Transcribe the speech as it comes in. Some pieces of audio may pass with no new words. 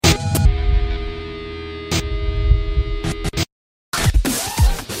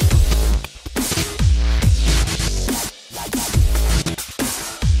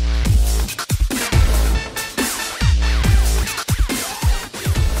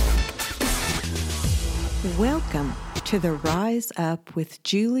Welcome to the Rise Up with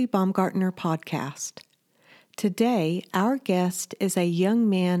Julie Baumgartner podcast. Today, our guest is a young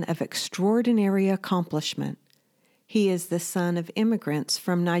man of extraordinary accomplishment. He is the son of immigrants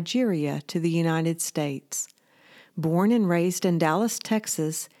from Nigeria to the United States. Born and raised in Dallas,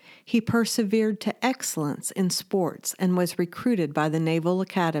 Texas, he persevered to excellence in sports and was recruited by the Naval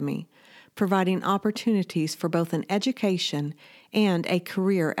Academy, providing opportunities for both an education and a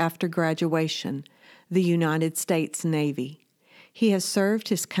career after graduation, the United States Navy. He has served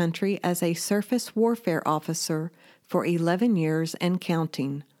his country as a surface warfare officer for 11 years and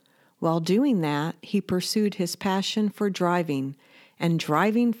counting. While doing that, he pursued his passion for driving and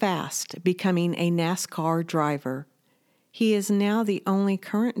driving fast, becoming a NASCAR driver. He is now the only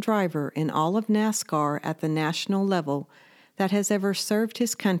current driver in all of NASCAR at the national level that has ever served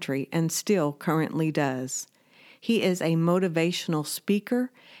his country and still currently does. He is a motivational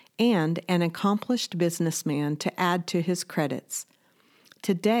speaker and an accomplished businessman to add to his credits.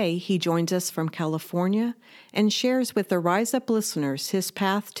 Today, he joins us from California and shares with the Rise Up listeners his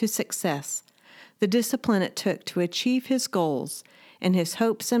path to success, the discipline it took to achieve his goals, and his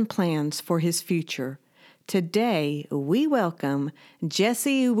hopes and plans for his future. Today, we welcome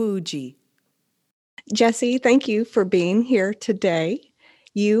Jesse Iwuji. Jesse, thank you for being here today.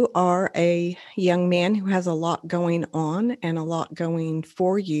 You are a young man who has a lot going on and a lot going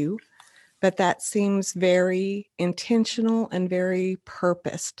for you, but that seems very intentional and very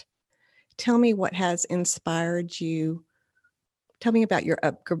purposed. Tell me what has inspired you. Tell me about your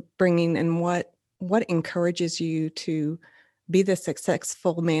upbringing and what encourages you to be the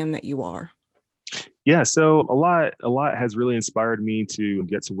successful man that you are. Yeah, so a lot has really inspired me to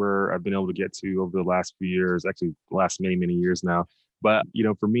get to where I've been able to get to over the last few years, actually the last many years now. But,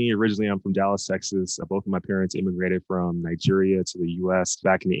 for me, originally I'm from Dallas, Texas. Both of my parents immigrated from Nigeria to the US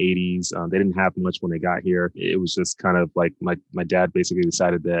back in the 80s. They didn't have much when they got here. It was just kind of like my dad basically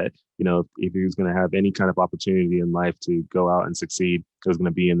decided that, if he was going to have any kind of opportunity in life to go out and succeed, it was going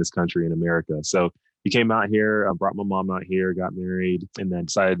to be in this country in America. So he came out here, brought my mom out here, got married, and then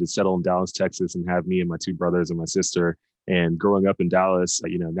decided to settle in Dallas, Texas, and have me and my two brothers and my sister. And growing up in Dallas,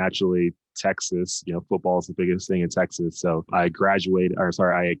 naturally, Texas, football is the biggest thing in Texas. So I gravitated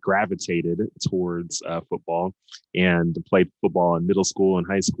towards football and played football in middle school and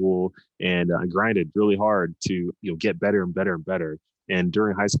high school, and grinded really hard to get better and better and better. And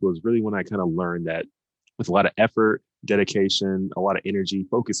during high school is really when I kind of learned that with a lot of effort, dedication, a lot of energy,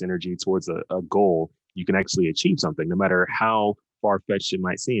 focus energy towards a goal, you can actually achieve something, no matter how far-fetched it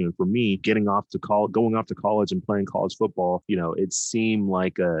might seem. And for me, going off to college and playing college football, it seemed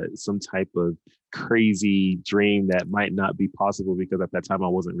like some type of crazy dream that might not be possible because at that time I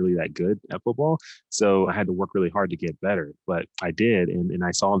wasn't really that good at football. So I had to work really hard to get better, but I did. And I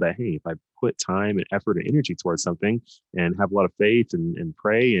saw that, hey, if I put time and effort and energy towards something and have a lot of faith and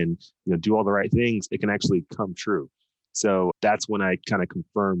pray and, do all the right things, it can actually come true. So that's when I kind of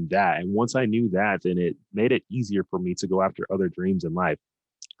confirmed that. And once I knew that, then it made it easier for me to go after other dreams in life.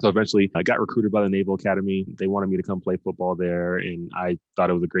 So eventually I got recruited by the Naval Academy. They wanted me to come play football there. And I thought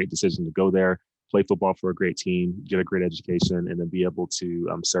it was a great decision to go there, play football for a great team, get a great education, and then be able to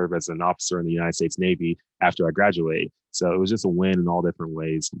serve as an officer in the United States Navy after I graduate. So it was just a win in all different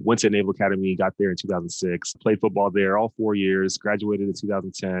ways. Went to Naval Academy, got there in 2006, played football there all 4 years, graduated in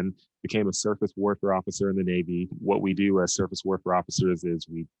 2010, became a surface warfare officer in the Navy. What we do as surface warfare officers is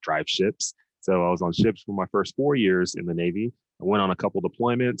we drive ships. So I was on ships for my first 4 years in the Navy. I went on a couple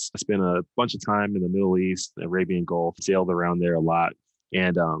deployments. I spent a bunch of time in the Middle East, the Arabian Gulf, sailed around there a lot.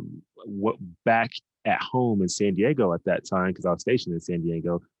 And back at home in San Diego at that time, because I was stationed in San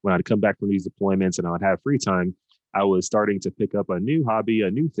Diego, when I'd come back from these deployments and I would have free time, I was starting to pick up a new hobby,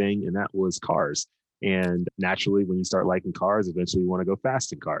 a new thing, and that was cars. And naturally, when you start liking cars, eventually you want to go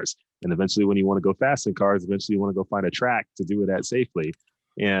fast in cars. And eventually, when you want to go fast in cars, eventually you want to go find a track to do it at safely.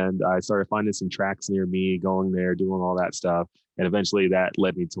 And I started finding some tracks near me, going there, doing all that stuff. And eventually that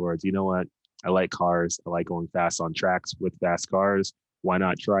led me towards, you know what? I like cars. I like going fast on tracks with fast cars. Why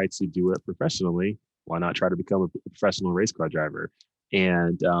not try to do it professionally? Why not try to become a professional race car driver?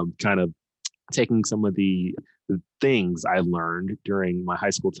 And kind of taking some of the things I learned during my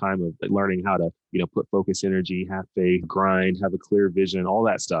high school time of learning how to, put focus energy, have faith, grind, have a clear vision, all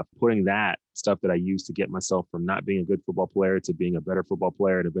that stuff, putting that stuff that I used to get myself from not being a good football player to being a better football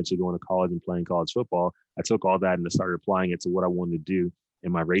player and eventually going to college and playing college football. I took all that and I started applying it to what I wanted to do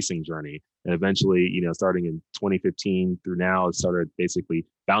in my racing journey. And eventually, starting in 2015 through now, I started basically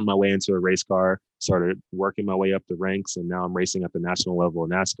found my way into a race car, started working my way up the ranks, and now I'm racing at the national level of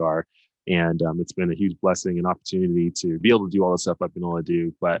NASCAR. And it's been a huge blessing and opportunity to be able to do all the stuff I've been able to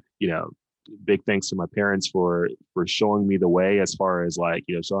do. But, big thanks to my parents for showing me the way as far as like,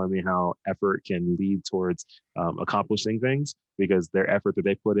 showing me how effort can lead towards accomplishing things, because their effort that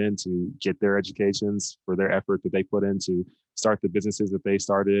they put in to get their educations, for their effort that they put in to start the businesses that they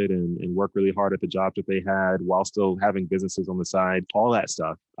started, and work really hard at the job that they had while still having businesses on the side, all that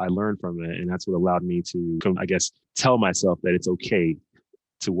stuff I learned from it. And that's what allowed me to, I guess, tell myself that it's okay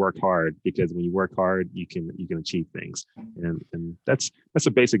to work hard, because when you work hard, you can achieve things. And that's a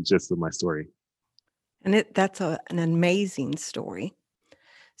basic gist of my story. And that's an amazing story.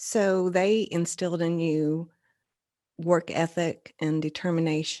 So they instilled in you work ethic and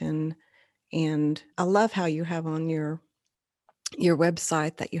determination. And I love how you have on your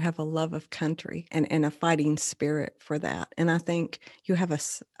website that you have a love of country and a fighting spirit for that. And I think you have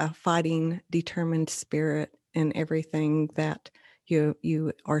a fighting, determined spirit in everything that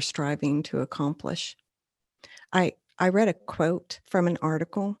you are striving to accomplish. I read a quote from an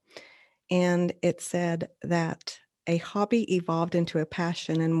article, and it said that a hobby evolved into a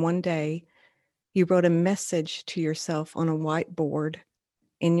passion, and one day you wrote a message to yourself on a whiteboard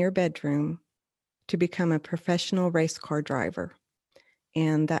in your bedroom to become a professional race car driver.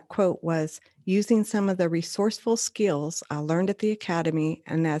 And that quote was, "Using some of the resourceful skills I learned at the academy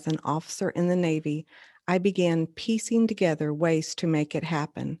and as an officer in the Navy, I began piecing together ways to make it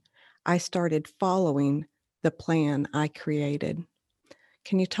happen. I started following the plan I created."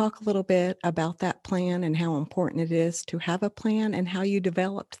 Can you talk a little bit about that plan and how important it is to have a plan and how you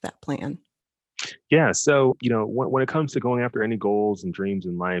developed that plan? Yeah. So, when it comes to going after any goals and dreams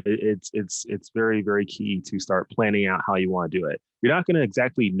in life, it's very, very key to start planning out how you want to do it. You're not going to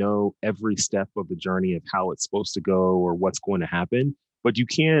exactly know every step of the journey of how it's supposed to go or what's going to happen, but you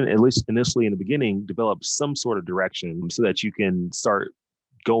can, at least initially in the beginning, develop some sort of direction so that you can start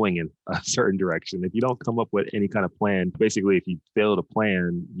going in a certain direction. If you don't come up with any kind of plan, basically, if you fail to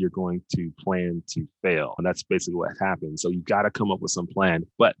plan, you're going to plan to fail. And that's basically what happens. So you got to come up with some plan.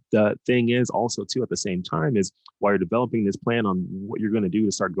 But the thing is also, too, at the same time, is while you're developing this plan on what you're going to do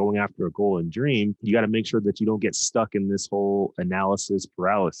to start going after a goal and dream, you got to make sure that you don't get stuck in this whole analysis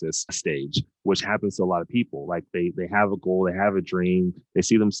paralysis stage, which happens to a lot of people. Like they have a goal, they have a dream, they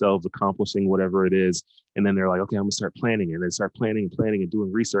see themselves accomplishing whatever it is. And then they're like, okay, I'm gonna start planning. And they start planning and planning and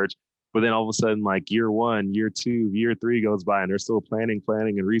doing research. But then all of a sudden, like year 1, year 2, year 3 goes by and they're still planning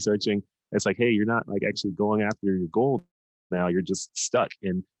and researching. It's like, hey, you're not like actually going after your goal now. You're just stuck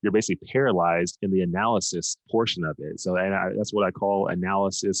and you're basically paralyzed in the analysis portion of it. So that's what I call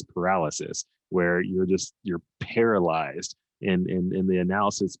analysis paralysis, where you're paralyzed in the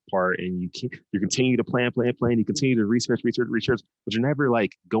analysis part, and you continue to plan, you continue to research, but you're never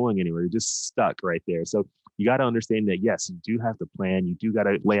like going anywhere. You're just stuck right there. So you got to understand that, yes, you do have to plan. You do got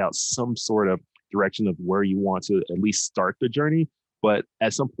to lay out some sort of direction of where you want to at least start the journey. But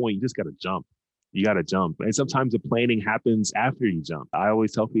at some point, you just got to jump. You got to jump. And sometimes the planning happens after you jump. I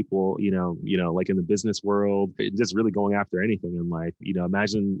always tell people, like in the business world, just really going after anything in life,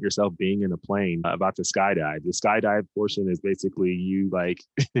 imagine yourself being in a plane about to skydive. The skydive portion is basically you like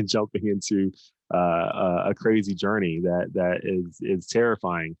jumping into a crazy journey that is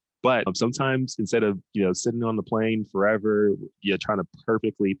terrifying. But sometimes instead of, sitting on the plane forever, you're trying to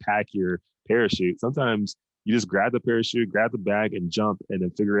perfectly pack your parachute. Sometimes you just grab the parachute, grab the bag, and jump, and then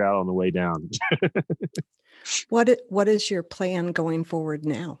figure it out on the way down. What is your plan going forward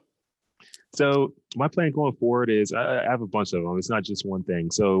now? So my plan going forward is I have a bunch of them. It's not just one thing.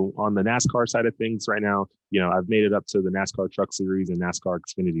 So on the NASCAR side of things right now, I've made it up to the NASCAR Truck Series and NASCAR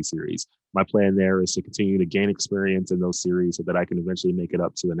Xfinity Series. My plan there is to continue to gain experience in those series so that I can eventually make it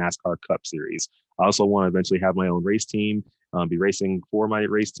up to the NASCAR Cup Series. I also want to eventually have my own race team, be racing for my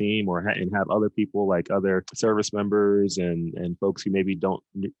race team, and have other people like other service members and folks who maybe don't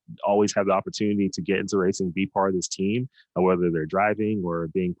always have the opportunity to get into racing, be part of this team, whether they're driving or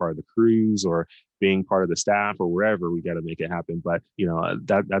being part of the crews or being part of the staff or wherever. We got to make it happen. But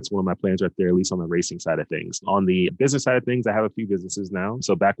that's one of my plans right there, at least on the racing side of things. On the business side of things, I have a few businesses now.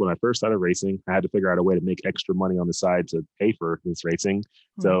 So back when I first started racing, I had to figure out a way to make extra money on the side to pay for this racing.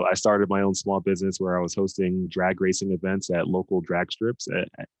 So I started my own small business where I was hosting drag racing events at local drag strips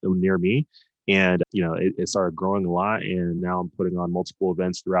near me. And, it started growing a lot. And now I'm putting on multiple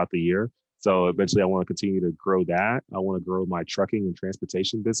events throughout the year. So eventually I want to continue to grow that. I want to grow my trucking and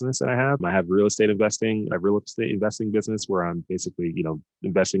transportation business that I have. I have real estate investing business where I'm basically,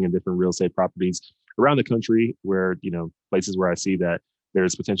 investing in different real estate properties around the country where, places where I see that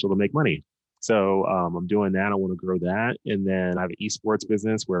there's potential to make money. So I'm doing that. I want to grow that. And then I have an esports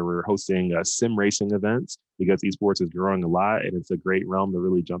business where we're hosting sim racing events because esports is growing a lot and it's a great realm to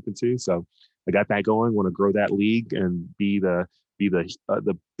really jump into. So I got that going. Want to grow that league and be the be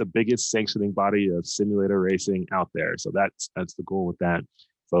the biggest sanctioning body of simulator racing out there. So that's the goal with that.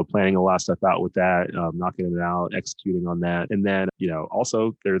 So planning a lot of stuff out with that, knocking it out, executing on that. And then,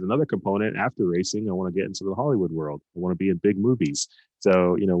 also there's another component after racing. I want to get into the Hollywood world. I want to be in big movies.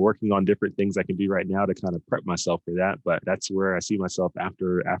 So, working on different things I can do right now to kind of prep myself for that. But that's where I see myself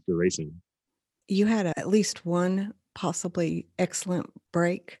after racing. You had at least one possibly excellent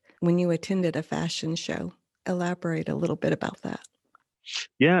break when you attended a fashion show. Elaborate a little bit about that.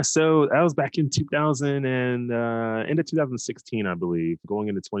 Yeah, so that was back in 2000 and end of 2016, I believe, going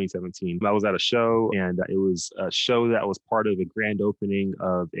into 2017. I was at a show, and it was a show that was part of the grand opening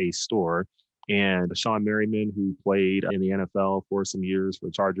of a store. And Sean Merriman, who played in the NFL for some years for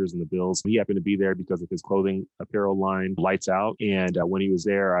the Chargers and the Bills, he happened to be there because of his clothing apparel line, Lights Out. And when he was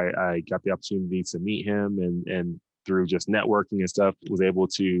there, I got the opportunity to meet him, and through just networking and stuff, was able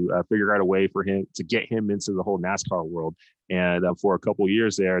to figure out a way for him to get him into the whole NASCAR world. And for a couple of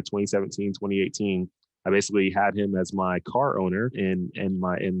years there, 2017, 2018, I basically had him as my car owner in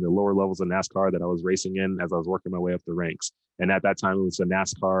the lower levels of NASCAR that I was racing in as I was working my way up the ranks. And at that time, it was a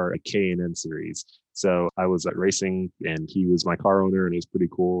NASCAR K&N series. So I was racing, and he was my car owner, and it was pretty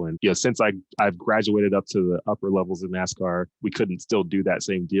cool. And since I've graduated up to the upper levels of NASCAR, we couldn't still do that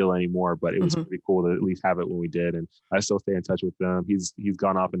same deal anymore. But it was pretty cool to at least have it when we did. And I still stay in touch with him. He's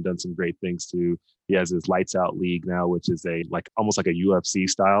gone off and done some great things too. He has his Lights Out League now, which is almost like a UFC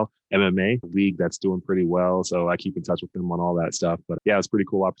style MMA league that's doing pretty well. So I keep in touch with him on all that stuff. But yeah, it's a pretty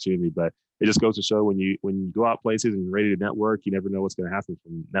cool opportunity. But it just goes to show when you go out places and you're ready to network, you never know what's going to happen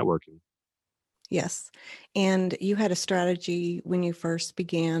from networking. Yes. And you had a strategy when you first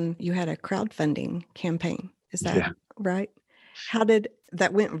began. You had a crowdfunding campaign. Is that right? How did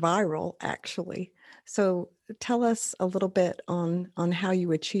that went viral, actually? So tell us a little bit on how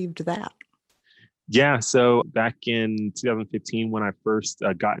you achieved that. Yeah, so back in 2015, when I first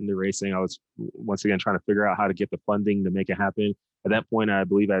got into racing, I was once again trying to figure out how to get the funding to make it happen. At that point, I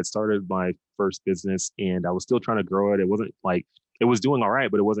believe I had started my first business, and I was still trying to grow it. It wasn't like it was doing all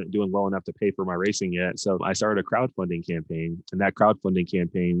right, but it wasn't doing well enough to pay for my racing yet. So I started a crowdfunding campaign, and that crowdfunding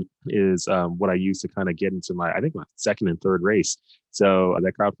campaign is what I use to kind of get into my second and third race. So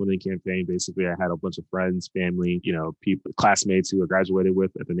that crowdfunding campaign, basically, I had a bunch of friends, family, people, classmates who I graduated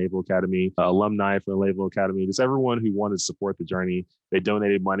with at the Naval Academy, alumni from the Naval Academy, just everyone who wanted to support the journey. They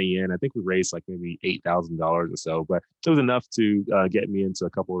donated money in. I think we raised like maybe $8,000 or so, but it was enough to get me into a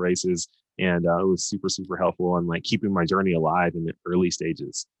couple of races. And it was super, super helpful on keeping my journey alive in the early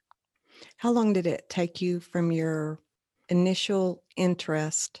stages. How long did it take you from your initial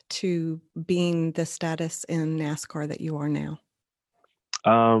interest to being the status in NASCAR that you are now?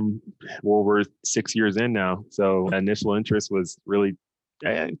 Well, we're 6 years in now. So initial interest was really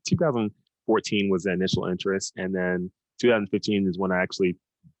 2014 was the initial interest. And then 2015 is when I actually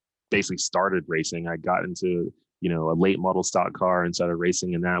basically started racing. I got into, a late model stock car and started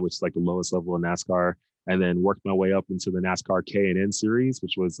racing in that, which is like the lowest level of NASCAR, and then worked my way up into the NASCAR K&N series,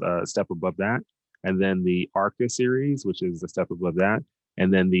 which was a step above that. And then the ARCA series, which is a step above that.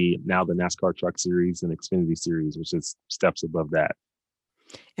 And then now the NASCAR Truck Series and Xfinity Series, which is steps above that.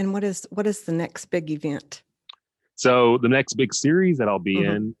 And what is the next big event? So the next big series that I'll be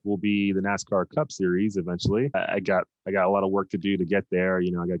in will be the NASCAR Cup Series eventually. I got a lot of work to do to get there. I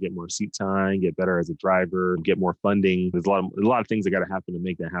got to get more seat time, get better as a driver, get more funding. There's a lot of things that got to happen to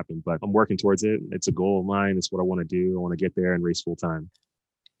make that happen, but I'm working towards it. It's a goal of mine. It's what I want to do. I want to get there and race full time.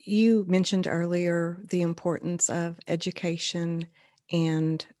 You mentioned earlier the importance of education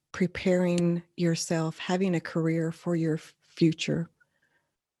and preparing yourself, having a career for your future.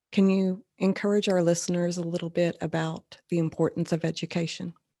 Can you encourage our listeners a little bit about the importance of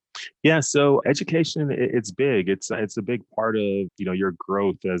education? Yeah, so education, it's big. It's a big part of your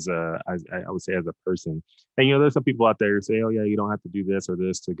growth as I would say, as a person. And there's some people out there who say, oh yeah, you don't have to do this or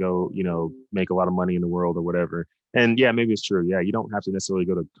this to go make a lot of money in the world or whatever. And yeah, maybe it's true. Yeah, you don't have to necessarily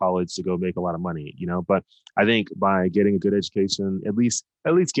go to college to go make a lot of money, but I think by getting a good education, at least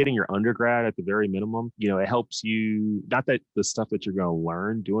getting your undergrad at the very minimum, it helps you. Not that the stuff that you're going to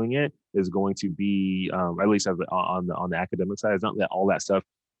learn doing it is going to be, at least on the academic side, it's not that all that stuff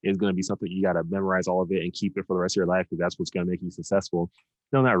is going to be something you got to memorize all of it and keep it for the rest of your life because that's what's going to make you successful.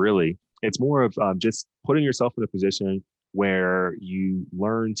 No, not really. It's more of just putting yourself in a position where you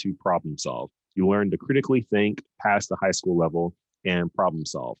learn to problem solve. You learn to critically think past the high school level and problem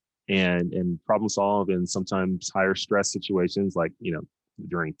solve and problem solve in sometimes higher stress situations like,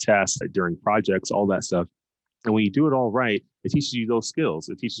 during tests, during projects, all that stuff. And when you do it all right, it teaches you those skills.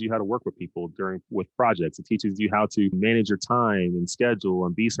 It teaches you how to work with people with projects. It teaches you how to manage your time and schedule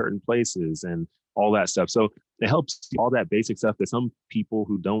and be certain places and all that stuff. So it helps all that basic stuff that some people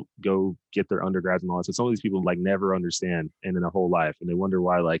who don't go get their undergrads and all that. So some of these people like never understand in their whole life. And they wonder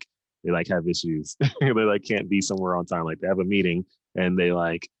why like they like have issues. They like can't be somewhere on time. Like they have a meeting and they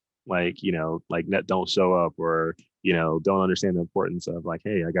like don't show up, or don't understand the importance of like,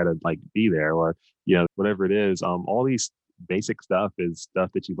 hey, I gotta like be there, or whatever it is. All these basic stuff is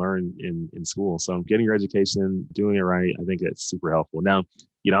stuff that you learn in school. So getting your education, doing it right, I think it's super helpful. Now,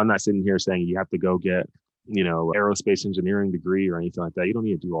 I'm not sitting here saying you have to go get aerospace engineering degree or anything like that. You don't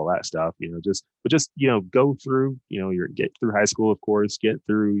need to do all that stuff, just go through, get through high school, of course, get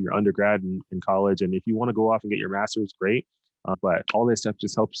through your undergrad and college. And if you want to go off and get your master's, great. But all this stuff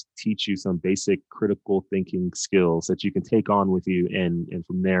just helps teach you some basic critical thinking skills that you can take on with you, and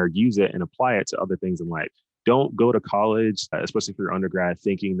from there use it and apply it to other things in life. Don't go to college, especially if you're undergrad,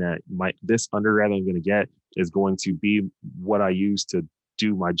 thinking that this undergrad I'm going to get is going to be what I use to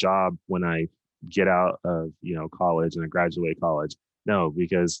do my job when I get out of college and I graduate college. No,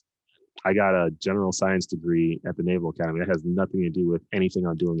 because I got a general science degree at the Naval Academy that has nothing to do with anything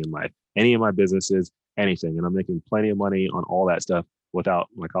I'm doing in life, any of my businesses, anything. And I'm making plenty of money on all that stuff without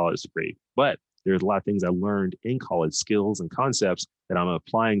my college degree. But there's a lot of things I learned in college, skills and concepts that I'm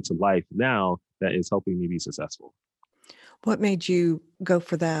applying to life now that is helping me be successful. What made you go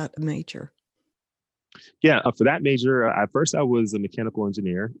for that major? Yeah, for that major, at first I was a mechanical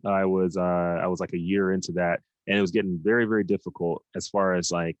engineer. I was like a year into that, and it was getting very, very difficult as far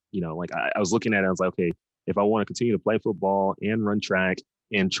as like, I was looking at it, I was like, okay, if I want to continue to play football and run track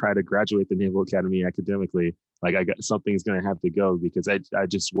and try to graduate the Naval Academy academically, like something's going to have to go, because I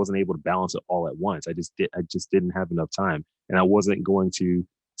just wasn't able to balance it all at once. I just didn't have enough time, and I wasn't going to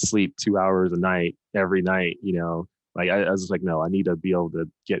sleep 2 hours a night every night, like I was just like, no, I need to be able to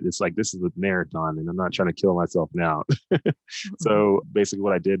get this. Like this is a marathon, and I'm not trying to kill myself now. So basically,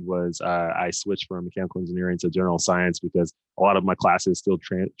 what I did was I switched from mechanical engineering to general science, because a lot of my classes still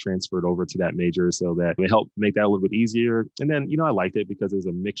transferred over to that major, so that it helped make that a little bit easier. And then I liked it because it was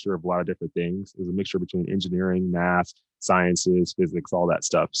a mixture of a lot of different things. It was a mixture between engineering, math, sciences, physics, all that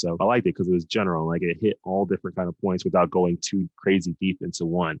stuff. So I liked it because it was general, like it hit all different kind of points without going too crazy deep into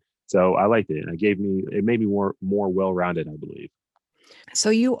one. So I liked it. It made me more well-rounded, I believe. So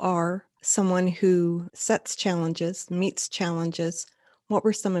you are someone who sets challenges, meets challenges. What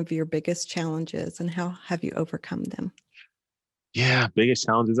were some of your biggest challenges and how have you overcome them? Yeah, biggest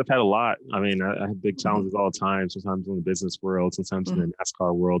challenges. I've had a lot. I mean, I have big Mhm. challenges all the time, sometimes in the business world, sometimes in the Mhm.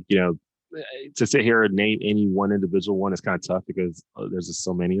 NASCAR world. To sit here and name any one individual one is kind of tough, because there's just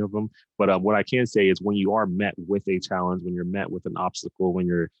so many of them. But what I can say is when you are met with a challenge, when you're met with an obstacle, when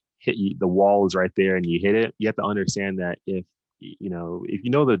the wall is right there and you hit it, you have to understand that if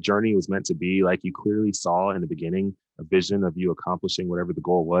the journey was meant to be, like you clearly saw in the beginning, a vision of you accomplishing whatever the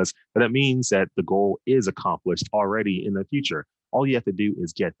goal was, but that means that the goal is accomplished already in the future. All you have to do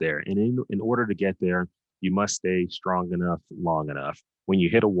is get there. And in order to get there, you must stay strong enough, long enough. When you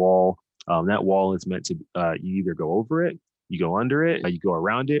hit a wall, that wall is meant to, you either go over it, you go under it, you go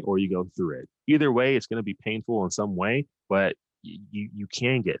around it, or you go through it. Either way, it's going to be painful in some way, but you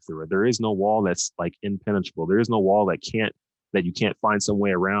can get through it. There is no wall that's like impenetrable. There is no wall that you can't find some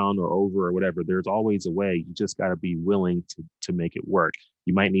way around or over or whatever. There's always a way. You just got to be willing to make it work.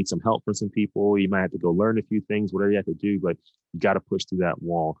 You might need some help from some people. You might have to go learn a few things, whatever you have to do, but you got to push through that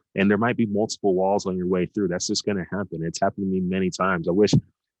wall. And there might be multiple walls on your way through. That's just going to happen. It's happened to me many times. I wish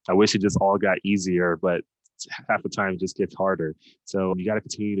it just all got easier, but half the time it just gets harder. So you got to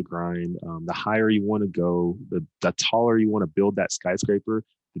continue to grind. The higher you want to go, the taller you want to build that skyscraper,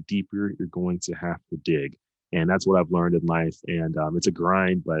 the deeper you're going to have to dig. And that's what I've learned in life. And it's a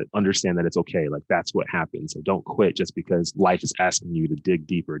grind, but understand that it's okay. Like that's what happens. So don't quit just because life is asking you to dig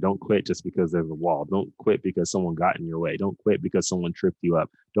deeper. Don't quit just because there's a wall. Don't quit because someone got in your way. Don't quit because someone tripped you up.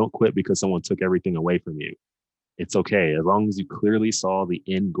 Don't quit because someone took everything away from you. It's okay. As long as you clearly saw the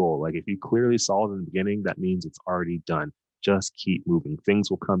end goal. Like if you clearly saw it in the beginning, that means it's already done. Just keep moving. Things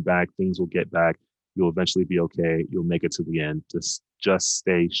will come back. Things will get back. You'll eventually be okay. You'll make it to the end. Just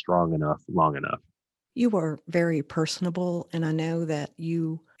stay strong enough, long enough. You are very personable, and I know that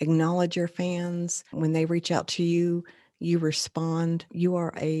you acknowledge your fans. When they reach out to you, you respond. You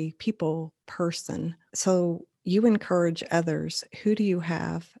are a people person. So you encourage others. Who do you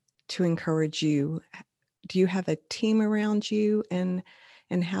have to encourage you? Do you have a team around you? And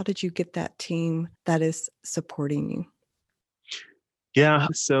how did you get that team that is supporting you? Yeah.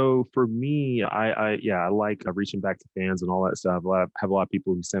 So for me, I like reaching back to fans and all that stuff. Have a lot of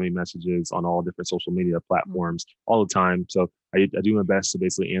people who send me messages on all different social media Mhm. platforms all the time. So I do my best to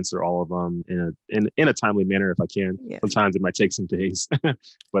basically answer all of them in a timely manner if I can. Yes. Sometimes it might take some days,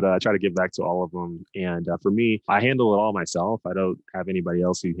 but I try to get back to all of them. And for me, I handle it all myself. I don't have anybody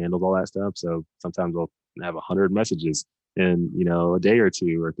else who handles all that stuff. So sometimes I'll have 100 messages in a day or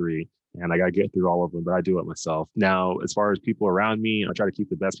two or three, and I got to get through all of them, but I do it myself. Now, as far as people around me, I try to keep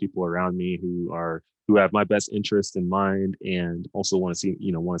the best people around me who have my best interest in mind and also want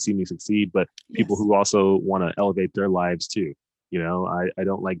to see me succeed, but people Yes. who also want to elevate their lives too. I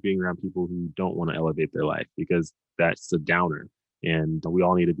don't like being around people who don't want to elevate their life because that's a downer. And we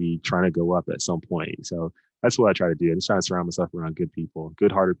all need to be trying to go up at some point. So that's what I try to do. I just try to surround myself around good people,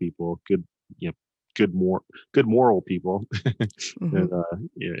 good hearted people, you know, good more good moral people. Hmm. And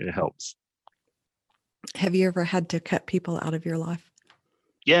it helps. Have you ever had to cut people out of your life?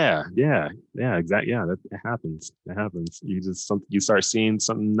 Yeah, exactly. Yeah, that it happens. It happens. You start seeing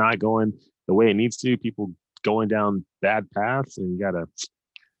something not going the way it needs to. People going down bad paths, and you gotta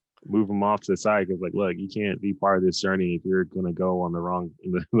move them off to the side because, like, look, you can't be part of this journey if you're gonna go on the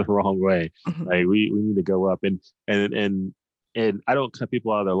wrong way. Mhm. Like, we need to go up, and I don't cut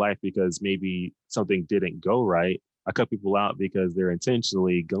people out of their life because maybe something didn't go right. I cut people out because they're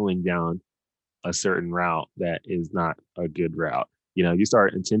intentionally going down a certain route that is not a good route. You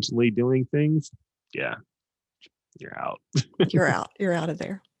start intentionally doing things, yeah, you're out. You're out. You're out of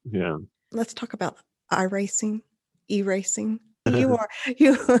there. Yeah. Let's talk about iRacing, e-racing. You are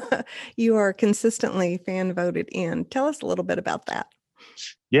you you are consistently fan voted in. Tell us a little bit about that.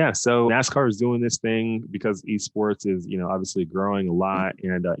 Yeah, so NASCAR is doing this thing because esports is, obviously growing a Mm. lot.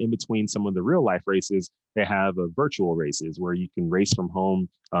 And in between some of the real life races, they have virtual races where you can race from home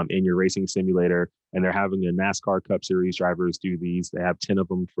in your racing simulator. And they're having a NASCAR Cup Series drivers do these. They have 10 of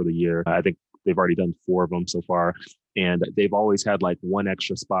them for the year. I think they've already done 4 of them so far. And they've always had like one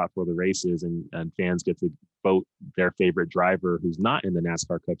extra spot for the races, and fans get to vote their favorite driver who's not in the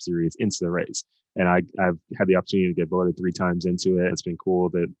NASCAR Cup Series into the race. And I've had the opportunity to get voted 3 times into it. It's been cool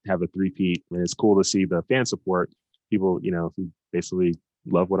to have a three-peat, and it's cool to see the fan support. People, who basically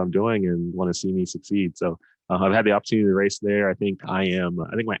love what I'm doing and want to see me succeed. So I've had the opportunity to race there. I think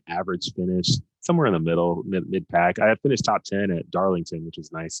my average finish somewhere in the mid pack. I finished top 10 at Darlington, which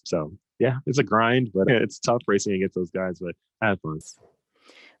was nice. So yeah, it's a grind, but it's tough racing against those guys, but I have fun.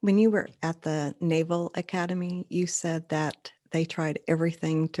 When you were at the Naval Academy, you said that they tried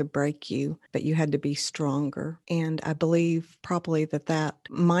everything to break you, but you had to be stronger. And I believe probably that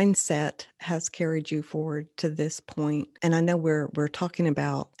mindset has carried you forward to this point. And I know we're talking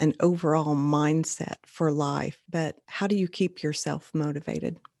about an overall mindset for life, but how do you keep yourself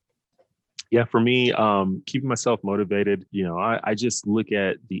motivated? Yeah, for me, keeping myself motivated, I just look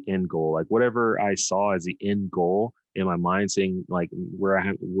at the end goal, like whatever I saw as the end goal in my mind, saying like where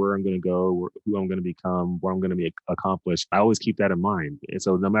I'm going to go, who I'm going to become, what I'm going to be accomplished. I always keep that in mind, and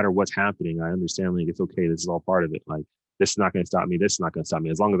so no matter what's happening, I understand like it's okay. This is all part of it. Like this is not going to stop me. This is not going to stop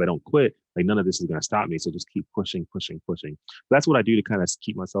me. As long as I don't quit, like none of this is going to stop me. So just keep pushing, pushing, pushing. That's what I do to kind of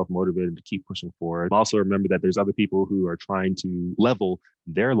keep myself motivated to keep pushing forward. Also remember that there's other people who are trying to level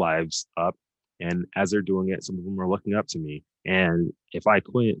their lives up, and as they're doing it, some of them are looking up to me. And if I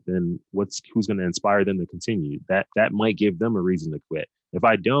quit, then who's going to inspire them to continue? That might give them a reason to quit. If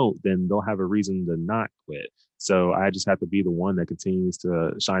I don't, then they'll have a reason to not quit. So I just have to be the one that continues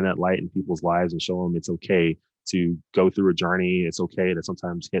to shine that light in people's lives and show them it's okay to go through a journey. It's okay to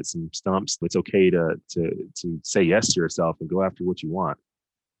sometimes hit some stumps. It's okay to say yes to yourself and go after what you want.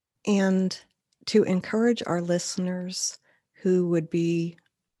 And to encourage our listeners who would be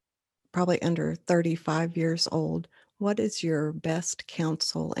probably under 35 years old, what is your best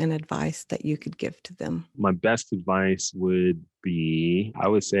counsel and advice that you could give to them? My best advice would be, I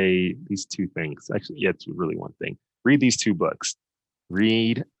would say these 2 things. Actually, yeah, it's really one thing. Read these 2 books.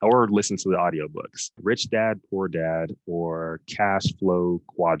 Read or listen to the audiobooks. Rich Dad, Poor Dad, or Cash Flow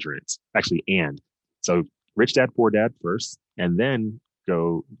Quadrants. Actually, and so Rich Dad, Poor Dad first, and then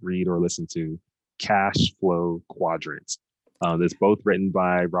go read or listen to Cash Flow Quadrants. It's both written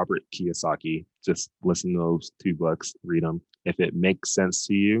by Robert Kiyosaki. Just listen to those 2 books, read them. If it makes sense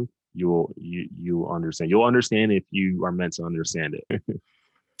to you, you'll understand. You'll understand if you are meant to understand it.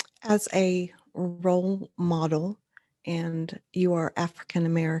 As a role model, and you are African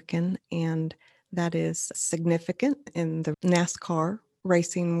American, and that is significant in the NASCAR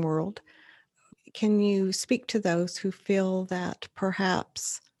racing world. Can you speak to those who feel that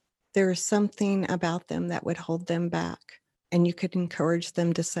perhaps there is something about them that would hold them back? And you could encourage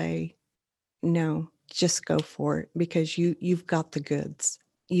them to say, no, just go for it because you've got the goods.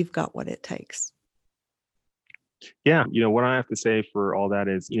 You've got what it takes. Yeah, what I have to say for all that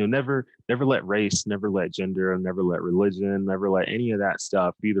is, never let race, never let gender, never let religion, never let any of that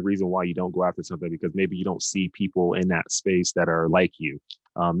stuff be the reason why you don't go after something, because maybe you don't see people in that space that are like you.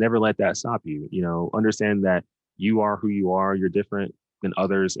 Never let that stop you. Understand that you are who you are. You're different than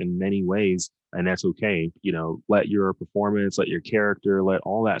others in many ways, and that's okay. Let your performance, let your character, let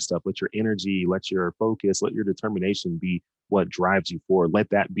all that stuff, let your energy, let your focus, let your determination be what drives you forward.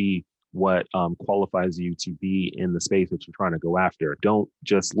 Let that be what qualifies you to be in the space that you're trying to go after. Don't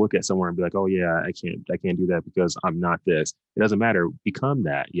just look at somewhere and be like, oh yeah, I can't do that because I'm not this. It doesn't matter. Become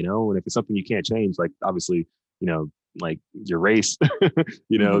that, and if it's something you can't change, like obviously, like your race,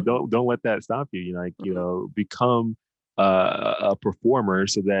 don't let that stop you. Become a performer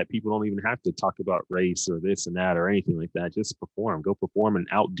so that people don't even have to talk about race or this and that or anything like that. Just go perform and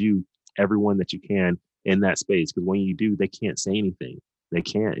outdo everyone that you can in that space. Because when you do, they can't say anything. They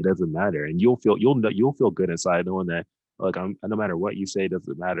can't. It doesn't matter, and you'll feel good inside knowing that. Like, no matter what you say, it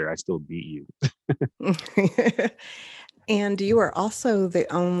doesn't matter. I still beat you. And you are also the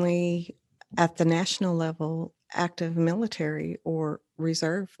only, at the national level, active military or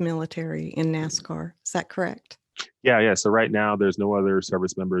reserve military in NASCAR. Is that correct? Yeah. So right now, there's no other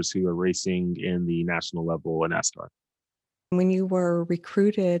service members who are racing in the national level in NASCAR. When you were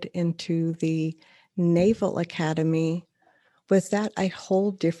recruited into the Naval Academy, was that a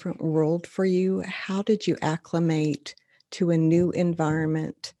whole different world for you? How did you acclimate to a new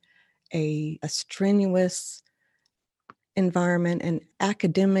environment, a strenuous environment, and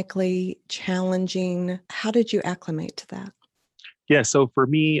academically challenging? How did you acclimate to that? Yeah, so for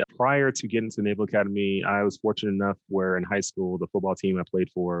me, prior to getting to Naval Academy, I was fortunate enough where in high school, the football team I played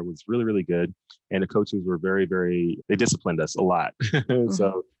for was really, really good. And the coaches were they disciplined us a lot. Mm-hmm.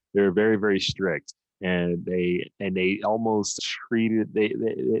 So they were very, very strict. And they almost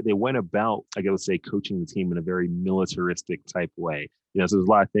they went about, I would say, coaching the team in a very militaristic type way. So there's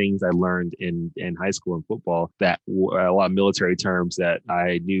a lot of things I learned in high school and football that a lot of military terms that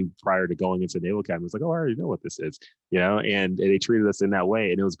I knew prior to going into Naval Academy. It's like, oh, I already know what this is, and they treated us in that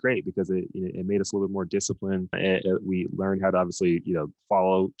way. And it was great because it made us a little bit more disciplined. We learned how to obviously,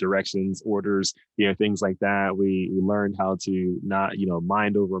 follow directions, orders, things like that. We learned how to not,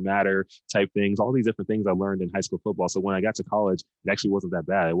 mind over matter type things, all these different things I learned in high school football. So when I got to college, it actually wasn't that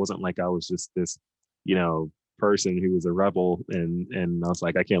bad. It wasn't like I was just this, person who was a rebel and I was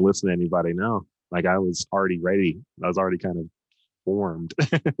like, I can't listen to anybody now. Like I was already ready. I was already kind of formed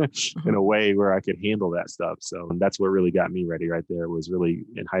in a way where I could handle that stuff. So that's what really got me ready right there, was really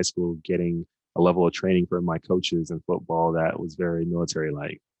in high school getting a level of training from my coaches in football that was very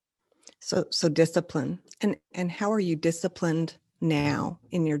military-like. So discipline. And how are you disciplined now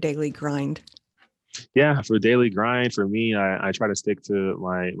in your daily grind? Yeah, for daily grind, for me, I try to stick to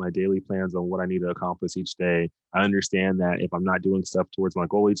my daily plans on what I need to accomplish each day. I understand that if I'm not doing stuff towards my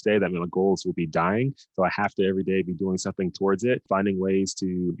goal each day, that means my goals will be dying. So I have to every day be doing something towards it, finding ways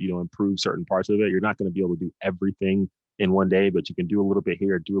to, improve certain parts of it. You're not going to be able to do everything in one day, but you can do a little bit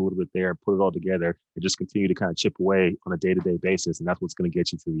here, do a little bit there, put it all together, and just continue to kind of chip away on a day-to-day basis. And that's what's going to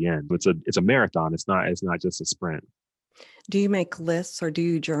get you to the end. It's a marathon. It's not just a sprint. Do you make lists or do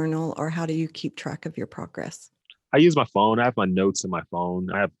you journal, or how do you keep track of your progress? I use my phone. I have my notes in my phone.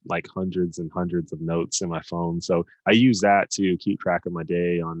 I have like hundreds and hundreds of notes in my phone. So I use that to keep track of my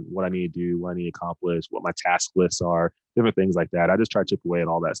day on what I need to do, what I need to accomplish, what my task lists are, different things like that. I just try to chip away at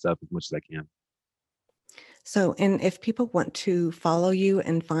all that stuff as much as I can. So, and if people want to follow you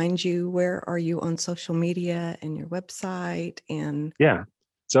and find you, where are you on social media and your website? And yeah.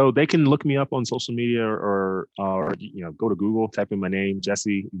 So they can look me up on social media or go to Google, type in my name,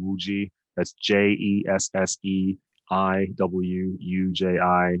 Jesse Iwuji. That's JESSEIWUJI.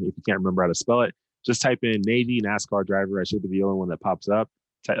 If you can't remember how to spell it, just type in Navy NASCAR driver. I should be the only one that pops up.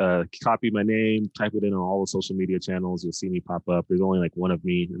 Copy my name, type it in on all the social media channels. You'll see me pop up. There's only like one of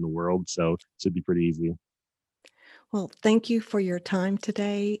me in the world, so it should be pretty easy. Well, thank you for your time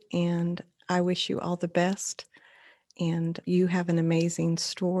today, and I wish you all the best. And you have an amazing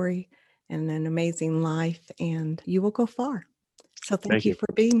story and an amazing life, and you will go far. So thank you for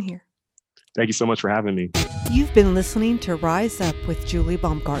being here. Thank you so much for having me. You've been listening to Rise Up with Julie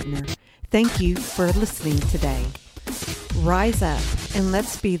Baumgartner. Thank you for listening today. Rise up and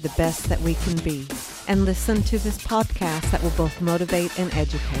let's be the best that we can be, and listen to this podcast that will both motivate and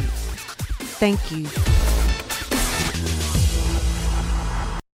educate. Thank you.